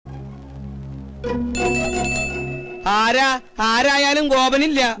ആരായാലും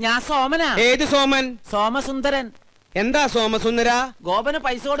ഗോപനില്ല. ഞാൻ സോമനാ. ഏത് സോമൻ? സോമസുന്ദരൻ. എന്താ സോമസുന്ദര? ഗോപന്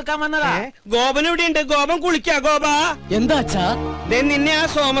പൈസ കൊടുക്കാൻ വന്നതാ. ഗോപൻ ഇവിടെ ഉണ്ട്. ഗോപൻ കുളിക്കാ. ഗോപ എന്താ അച്ഛാ? നിന്നെ ആ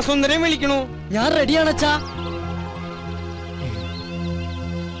സോമസുന്ദരൻ വിളിക്കണു. ഞാൻ റെഡിയാണ് അച്ഛാ.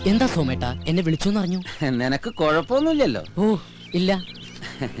 എന്താ സോമേട്ടാ എന്നെ വിളിച്ചോന്ന് അറിഞ്ഞു? നിനക്ക് കുഴപ്പമൊന്നുമില്ലല്ലോ? ഓ ഇല്ല.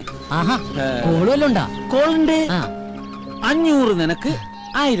 ആഹാ കോളുവല്ലോണ്ടാ? കോളുണ്ട്. 500 നിനക്ക്,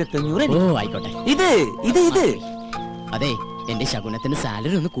 1500. ഓ ആയിക്കോട്ടെ. ഇത് അതെ, എന്റെ ശകുനത്തിന്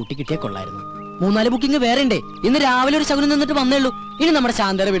സാലറി ഒന്ന് കൂട്ടി കിട്ടിയാ കൊള്ളായിരുന്നു. 3-4 ബുക്കിംഗ് വേറെ ഉണ്ട്. ഇന്ന് രാവിലെ ഒരു ശകുനം നിന്നിട്ട് വന്നേള്ളൂ. ഇനി നമ്മുടെ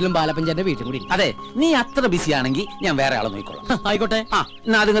ശാന്തയുടെ വീട്ടിലും ബാലപ്പഞ്ചാന്റെ വീട്ടിലും കൂടി. അതെ, നീ അത്ര ബിസി ആണെങ്കിൽ ഞാൻ വേറെ ആളെ നോക്കിക്കോളാം. ആയിക്കോട്ടെ.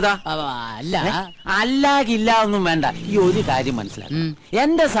 അല്ല അല്ലാകില്ല ഒന്നും വേണ്ട. ഈ ഒരു കാര്യം മനസ്സിലാക്കും,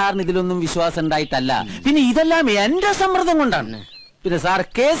 എന്റെ സാറിന് ഇതിലൊന്നും വിശ്വാസം ഉണ്ടായിട്ടല്ല, പിന്നെ ഇതെല്ലാം എന്റെ സമ്മർദ്ദം കൊണ്ടാണ്. പിന്നെ സാർ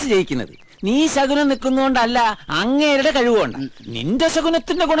കേസ് ജയിക്കുന്നത് നീ ശകുനം നിൽക്കുന്നോണ്ടല്ല, അങ്ങേരുടെ കഴിവുകൊണ്ട്. നിന്റെ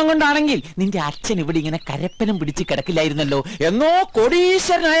ശകുനത്തിന്റെ ഗുണം കൊണ്ടാണെങ്കിൽ നിന്റെ അച്ഛൻ ഇവിടെ ഇങ്ങനെ കരപ്പനം പിടിച്ച് കിടക്കില്ലായിരുന്നല്ലോ, എന്നോ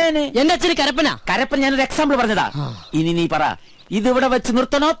കോടീശ്വരനായനെ. എന്റെ അച്ഛന് കരപ്പനാ? കരപ്പൻ ഞാനൊരു എക്സാമ്പിൾ പറഞ്ഞതാ. ഇനി നീ പറ, ഇതിവിടെ വെച്ച്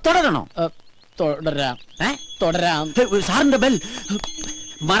നിർത്തണോ തുടരണോ? തുടരാം. സാറിന്റെ ബെൽ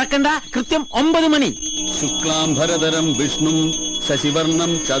മറക്കണ്ട, കൃത്യം 9 മണി. ശുക്ലാംബരധരം വിഷ്ണും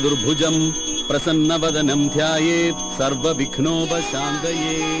ശശിവർണം ചതുർഭുജം പ്രസന്നവദനം ധ്യായേത്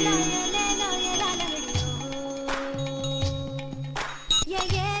സർവവിഘ്നോപശാന്തയേ.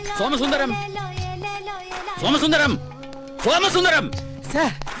 സോമസുന്ദരം, സോമസുന്ദരം, സോമസുന്ദരം,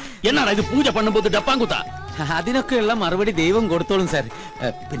 എന്നാണ് ഇത്? പൂജ പണ്ണുമ്പോ ഡപ്പാങ്കുത്ത? അതിനൊക്കെയുള്ള മറുപടി ദൈവം കൊടുത്തോളും സാർ.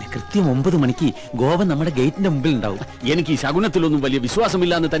 പിന്നെ കൃത്യം 9 മണിക്ക് ഗോപൻ നമ്മുടെ ഗേറ്റിന്റെ മുമ്പിൽ ഉണ്ടാവും. എനിക്ക് ഈ ശകുനത്തിലൊന്നും വലിയ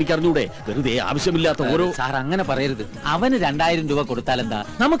വിശ്വാസമില്ലാന്ന് തനിക്ക് അറിഞ്ഞൂടെ? വെറുതെ ആവശ്യമില്ലാത്ത ഓരോ. സാർ അങ്ങനെ പറയരുത്. അവന് 2000 രൂപ കൊടുത്താലെന്താ?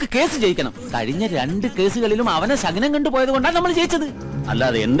 നമുക്ക് കേസ് ജയിക്കണം. കഴിഞ്ഞ 2 കേസുകളിലും അവനെ ശകുനം കണ്ടുപോയത് കൊണ്ടാണ് നമ്മൾ ജയിച്ചത്,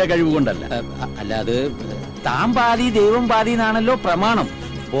 അല്ലാതെ എന്റെ കഴിവ് കൊണ്ടല്ല. അല്ലാതെ താൻ പാതി ദൈവം പാതി എന്നാണല്ലോ പ്രമാണം.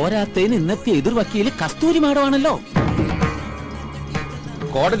 പോരാത്തതിന് ഇന്നത്തെ എതിർ വക്കീല് കസ്തൂരി മാഡമാണല്ലോ.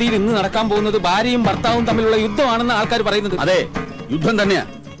 കോടതിയിൽ ഇന്ന് നടക്കാൻ പോകുന്നത് ഭാര്യയും ഭർത്താവും തമ്മിലുള്ള യുദ്ധമാണെന്ന് ആൾക്കാർ പറയുന്നത്. അതെ, യുദ്ധം തന്നെയാ.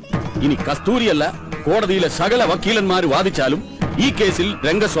 ഇനി കസ്തൂരിയല്ല, കോടതിയിലെ സകല വക്കീലന്മാർ വാദിച്ചാലും ഈ കേസിൽ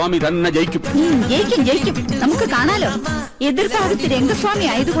രംഗസ്വാമി തന്നെ ജയിക്കും. ജയിക്കും. നമുക്ക് കാണാലോ. എതിർഭാഗത്ത് രംഗസ്വാമി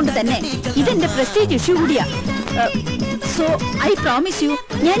ആയതുകൊണ്ട് തന്നെ ഇതെന്റെ പ്രസ്റ്റീജ് ഇഷ്യൂ കൂടിയാ. സോ ഐ പ്രോമിസ് യു,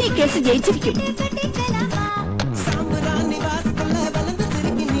 ഞാൻ ഈ കേസ് ജയിച്ചിരിക്കും.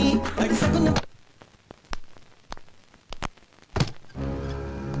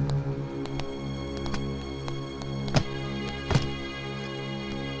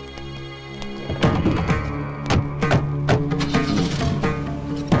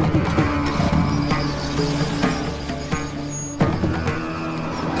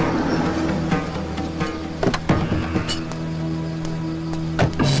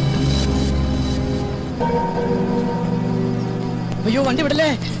 അയ്യോ വണ്ടി വിടല്ലേ,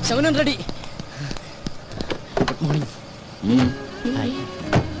 ശകുനം റെഡി. Good morning.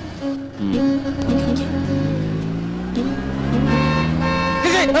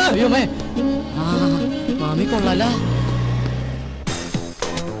 അയ്യോ മാമി കൊള്ളാല.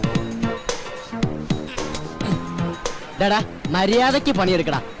 ഡാടാ മര്യാദക്ക്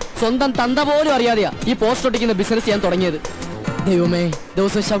പണിയെടുക്കടാ. സ്വന്തം തന്ത പോലും അറിയാതെയാ ഈ പോസ്റ്റ് ഒട്ടിക്കുന്ന ബിസിനസ് ചെയ്യാൻ തുടങ്ങിയത്. ദൈവമേ,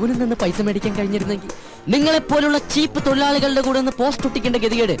 ദിവസം ശകുനിൽ നിന്ന് പൈസ മേടിക്കാൻ കഴിഞ്ഞിരുന്നെങ്കിൽ നിങ്ങളെപ്പോലുള്ള ചീപ്പ് തൊഴിലാളികളുടെ കൂടെ നിന്ന് പോസ്റ്റ് ഒട്ടിക്കേണ്ട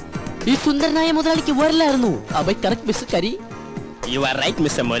ഗതികേട് ഈ സുന്ദരനായ മുതലാളിക്ക് വരില്ലായിരുന്നു. കറക്റ്റ് മിസ്റ്റർ കരി. You are right,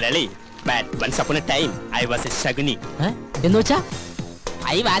 Mr. Molali. But once upon a time, I was a shaguni. എന്ന് വെച്ചാ?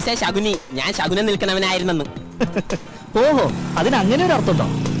 I was a shaguni. ഞാൻ ശകുനം നിൽക്കുന്നവനായിരുന്നെന്ന്. ഓഹോ, അതിന് അങ്ങനെ ഒരു അർത്ഥമുണ്ടോ?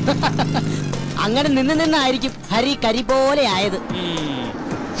 അങ്ങനെ നിന്നായിരിക്കും ഹരി കരി പോലെ ആയത്.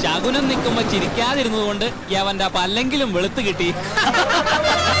 ശകുനം നിൽക്കുമ്പോ ചിരിക്കാതിരുന്നത് കൊണ്ട് അവന്റെ പല്ലെങ്കിലും വെളുത്ത് കിട്ടി.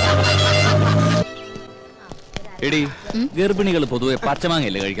 എടി, ഗർഭിണികൾ പൊതുവെ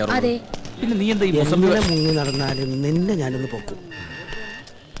പച്ചമാങ്ങയല്ലേ കഴിക്കാറുള്ളത്? പിന്നെ നീ എന്താ മുങ്ങി നടന്നാലും നിന്നെ ഞാനൊന്ന് പൊക്കും.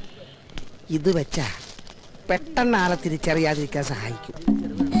 ഇത് വെച്ചാ പെട്ടെന്ന് ആളെ തിരിച്ചറിയാതിരിക്കാൻ സഹായിക്കും.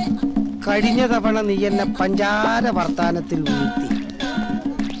 കഴിഞ്ഞ തവണ നീ എന്നെ പഞ്ചാര വർത്താനത്തിൽ വീഴ്ത്തി.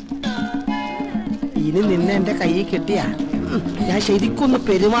 ഇനി നിന്നെ എന്റെ കയ്യിൽ കെട്ടിയാ ഞാൻ ശരിക്കൊന്ന്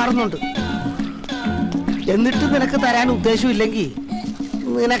പെരുമാറുന്നുണ്ട്. എന്നിട്ട് നിനക്ക് തരാൻ ഉദ്ദേശമില്ലെങ്കിൽ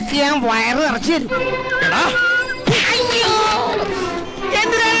നിനക്ക് ഞാൻ വയറ് നിറച്ചു തരും.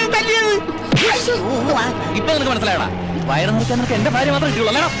 ഇപ്പൊ നിനക്ക് മനസ്സിലായടാ, വയറ് നിറയ്ക്കാൻ നിനക്ക് എന്റെ ഭാര്യ മാത്രമേ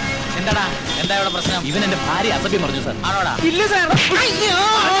കിട്ടുള്ളൂ. എന്താടാ, എന്താ ഇവിടെ പ്രശ്നം? ഇവൻ എന്റെ ഭാര്യ അസഭ്യം പറഞ്ഞു സാർ. ആണോടാ? ഇല്ല സാർ.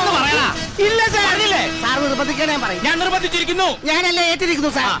 ഇല്ല സാർ. സാർ നിർബന്ധിക്കാൻ ഞാൻ നിർബന്ധിച്ചിരിക്കുന്നു. ഞാനല്ലേ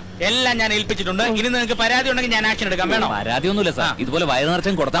ഏറ്റിരിക്കുന്നു സാർ. എല്ലാം ഞാൻ ഏൽപ്പിച്ചിട്ടുണ്ട്. ഇനി നിങ്ങൾക്ക് പരാതി ഉണ്ടെങ്കിൽ ഞാൻ ആക്ഷൻ എടുക്കാം. വേണോ? പരാതിയൊന്നുമില്ല സാർ, ഇതുപോലെ വയറ്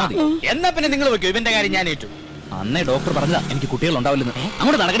നിറച്ചും കൊടുത്താൽ മതി. എന്നാ പിന്നെ നിങ്ങൾ വെക്കൂ, ഇവന്റെ കാര്യം ഞാൻ ഏറ്റു. അന്നേ ഡോക്ടർ പറഞ്ഞതാ എനിക്ക് കുട്ടികൾ ഉണ്ടാവില്ലെന്ന്.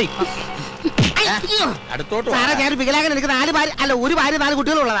 അങ്ങോട്ട് നടക്കടി. അടുത്തോട്ട് സാറേ ഞാൻ വികലാംഗൻ, എനിക്ക് 4 ഭാര്യ, അല്ല 1 ഭാര്യ 4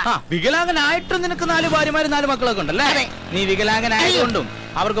 കുട്ടികളുള്ളതാ. വികലാംഗനായിട്ട് നിനക്ക് 4 ഭാര്യമാര് 4 മക്കളൊക്കെ ഉണ്ടല്ലേ? നീ വികലാംഗനായതുകൊണ്ടും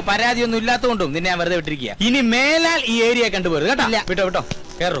അവർക്ക് പരാതിയൊന്നും ഇല്ലാത്തതുകൊണ്ടും നിന്നെ ഞാൻ വെറുതെ വിട്ടിരിക്കുക. ഇനി മേലാൽ ഈ ഏരിയ കണ്ടുപോരുത് കേട്ടോ. വിട്ടോ വിട്ടോ,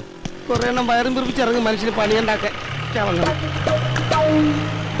 കേറൂ. കുറെ എണ്ണം വയറും പിറിപ്പിച്ചിറങ്ങും മനുഷ്യന് പണിയുണ്ടാക്കാൻ.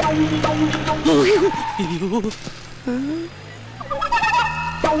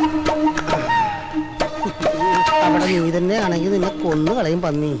 അവിടെ നീ തന്നെ ആണെങ്കിൽ നിന്നെ കൊന്നു കളയും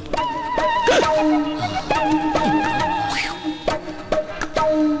പന്നി.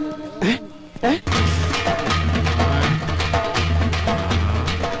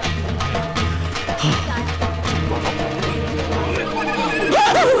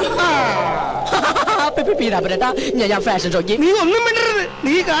 ഞാൻ ഫാഷൻ ഷോക്ക്. നീ ഒന്നും മിണ്ടരുത്.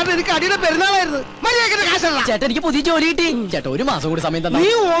 നീ കാരണം എനിക്ക് അടിയുടെ പെരുന്നാളായിരുന്നു. മര്യാദക്കിന്റെ കാശല്ല. ചേട്ടാ എനിക്ക് പുതിയ ജോലി കിട്ടി. ചേട്ടാ 1 മാസം കൂടി സമയം തന്നെ. നീ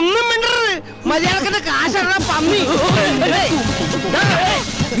ഒന്നും മിണ്ടരുത്. മര്യാദക്കിന്റെ കാശല്ല പന്നി.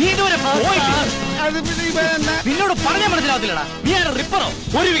 നിന്നോട് പറഞ്ഞാൽ മനസ്സിലാവത്തില്ലടാ. നീ ആണ് റിപ്പറോ?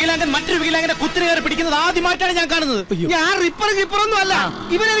 ഒരു വികലാംഗൻ മറ്റൊരു വികലാംഗനെ കുത്തിരി കയറി പിടിക്കുന്നത് ആദ്യമായിട്ടാണ് ഞാൻ കാണുന്നത്. ഞാൻ റിപ്പറൊന്നും അല്ല.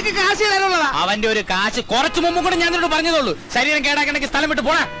 ഇവനെനിക്ക് കാശ് തരാനുള്ളതാ. അവന്റെ ഒരു കാശ് കുറച്ചു മുമ്പ് കൂടെ ഞാൻ നിന്നോട് പറഞ്ഞതുള്ളൂ. ശരീരം കേടാക്കണമെങ്കിൽ സ്ഥലം വിട്ട്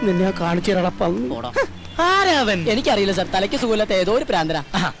പോടാ. നിന്നെ കാണിച്ചു തരാടാ പന്നി. ആരാവൻ? എനിക്കറിയില്ല സാർ. തലയ്ക്ക് സുഖമില്ലാത്ത ഏതോ ഒരു പ്രാന്തനാ.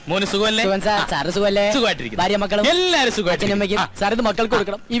 മോന് സുഖമല്ലേ? സാറ് സുഖമല്ലേ? സുഖമായിട്ടിരിക്കും. ഭാര്യ മക്കളും എല്ലാരും സുഖമായിട്ടിരിക്കും. സാർ ഇത് മക്കൾക്ക്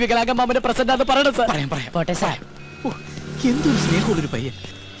കൊടുക്കണം. ഈ വികലാംഗൻ മാമന്റെ പ്രസന്റ് അത് പറയണം സാർ. പറയാം. പോട്ടെ സാർ. എന്തൊരു സ്നേഹമുള്ളൊരു പയ്യൻ.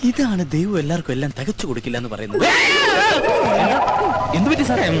 ഇതാണ് ദൈവം എല്ലാവർക്കും എല്ലാം തികച്ചു കൊടുക്കില്ല എന്ന് പറയുന്നത്. എന്ത് പറ്റി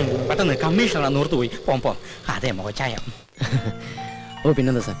സാറേ? പെട്ടെന്ന് കമ്മീഷണറാണ് ഓർത്തു പോയി. പോം. അതെ മോച്ചായ. ഓ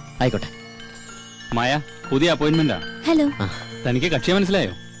പിന്നെന്താ സാർ, ആയിക്കോട്ടെ. മായ, പുതിയ അപ്പോയിന്റ്മെന്റാ. ഹലോ. തനിക്ക് കക്ഷിയെ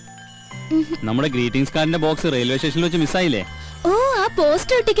മനസ്സിലായോ? നമ്മുടെ ഗ്രീറ്റിംഗ്സ് കാർഡിന്റെ ബോക്സ് റെയിൽവേ സ്റ്റേഷനിൽ വെച്ച് മിസ്സായില്ലേ? ഓ, ആ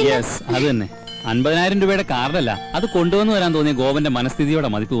പോസ്റ്റർ ഒട്ടിക്കുന്ന. യെസ്, അത് തന്നെ. 50,000 രൂപയുടെ കാർഡല്ല, അത് കൊണ്ടുവന്നു വരാൻ തോന്നിയ ഗോവന്റെ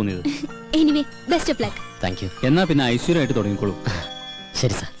മനസ്ഥിതിയോടെ മതിപ്പ് തോന്നിയത്. Anyway, best of luck. Thank you. എന്നാ പിന്നെ ഐശ്വര്യമായിട്ട് തുടങ്ങിക്കോളൂ.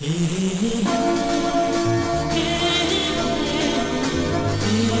 ശരി സാർ.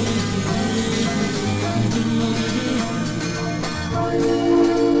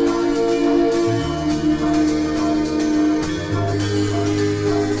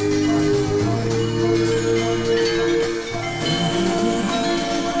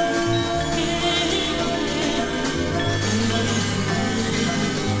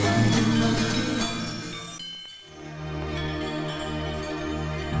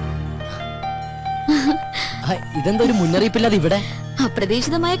 ഇതെന്താ ഒരു മുന്നറിയിപ്പില്ലാതെ ഇവിടെ?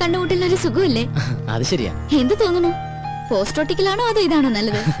 അപ്രതീക്ഷിതമായ കണ്ടുമുട്ടലിന് ഒരു സുഖമില്ലേ? അത് ശരിയാ. എന്ത് തോന്നുന്നു? പോസ്റ്റ് ഒട്ടിക്കലാണോ അതോ ഇതാണോ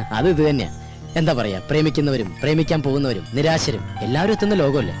നല്ലത്? അത് ഇത് തന്നെയാ. എന്താ പറയാ, പ്രേമിക്കുന്നവരും പ്രേമിക്കാൻ പോകുന്നവരും നിരാശരും എല്ലാവരും എത്തുന്ന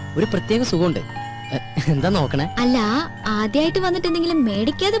ലോകമല്ലേ. ഒരു പ്രത്യേക സുഖമുണ്ട്. എന്താ നോക്കണേ? അല്ല, ആദ്യമായിട്ട് വന്നിട്ട് എന്തെങ്കിലും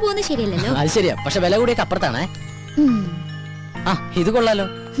മേടിക്കാതെ പോകുന്നത് ശരിയല്ലല്ലോ. അത് ശരിയാ, പക്ഷെ വില കൂടിയൊക്കെ അപ്പുറത്താണേ. ആ, ഇത് കൊള്ളാലോ.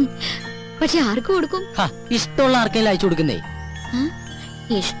 പക്ഷെ ആർക്ക് കൊടുക്കും? ഇഷ്ടമുള്ള ആർക്കെങ്കിലും അയച്ചു കൊടുക്കുന്നേ.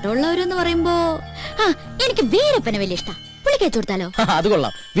 ഇഷ്ടമുള്ളവരെന്ന് പറയുമ്പോ എനിക്ക് വീരപ്പനെ വലിയ ഇഷ്ടം. പുള്ളിക്ക് അയച്ചു കൊടുത്താലോ? അത്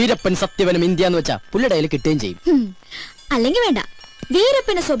കൊള്ളാം. വീരപ്പൻ സത്യവനും ഇന്ത്യ എന്ന് വെച്ചാ പുള്ളിയുടെ കയ്യിൽ കിട്ടുകയും ചെയ്യും. അല്ലെങ്കിൽ വേണ്ട,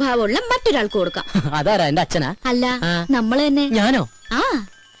 വീരപ്പന് സ്വഭാവമുള്ള മറ്റൊരാൾക്ക് കൊടുക്കാം. അതാരാ? എന്റെ അച്ഛനാ? അല്ല, നമ്മള് തന്നെ. ഞാനോ? ആ,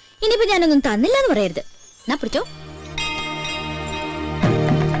 ഇനിയിപ്പോ ഞാനൊന്നും തന്നില്ല എന്ന് പറയരുത്. എന്നാ പിടിച്ചോ.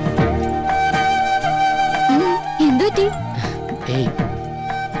 എന്തു പറ്റി? ഏയ്,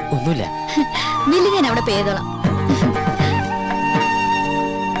 ഒന്നുമില്ല. ബില്ല് ഞാൻ അവിടെ പേ ചെയ്തോളാം.